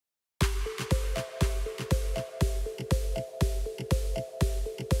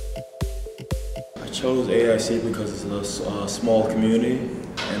chose AIC because it's a small community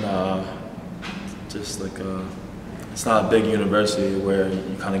and just like it's not a big university where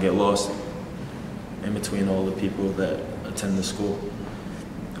you kind of get lost in between all the people that attend the school.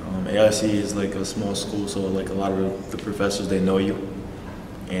 AIC is like a small school, so like a lot of the professors, they know you,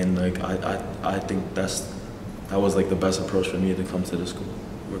 and like I think that was like the best approach for me to come to the school,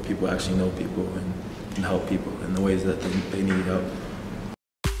 where people actually know people and help people in the ways that they need help.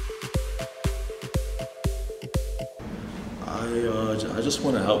 I just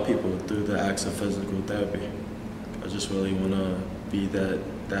want to help people through the acts of physical therapy. I just really want to be that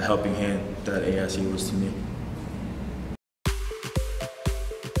helping hand that AIC was to me.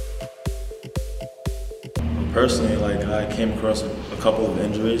 Personally, like I came across a couple of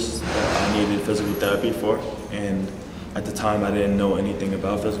injuries that I needed physical therapy for, and at the time I didn't know anything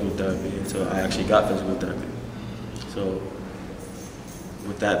about physical therapy until I actually got physical therapy. So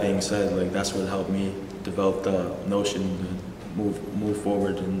with that being said, like that's what helped me develop the notion to move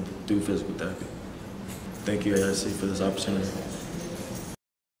forward and do physical therapy. Thank you, AIC, for this opportunity.